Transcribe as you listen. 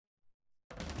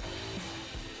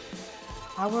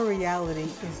Our reality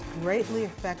is greatly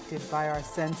affected by our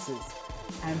senses,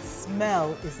 and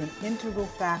smell is an integral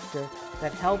factor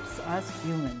that helps us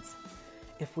humans.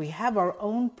 If we have our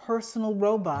own personal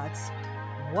robots,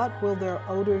 what will their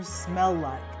odors smell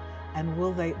like? And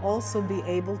will they also be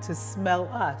able to smell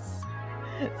us?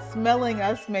 Smelling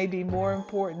us may be more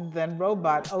important than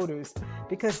robot odors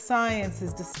because science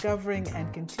is discovering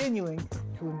and continuing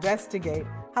to investigate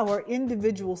how our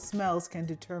individual smells can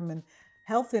determine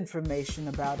health information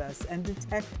about us and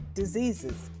detect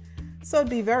diseases. So it'd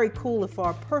be very cool if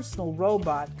our personal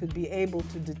robot could be able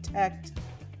to detect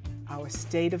our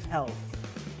state of health.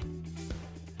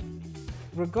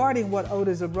 Regarding what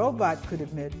odors a robot could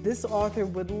emit, this author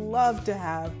would love to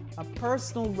have a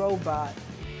personal robot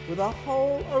with a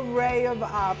whole array of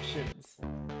options.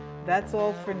 That's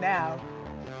all for now.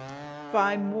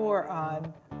 Find more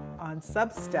on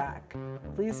Substack.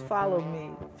 Please follow me,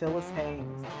 Phyllis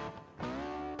Haynes.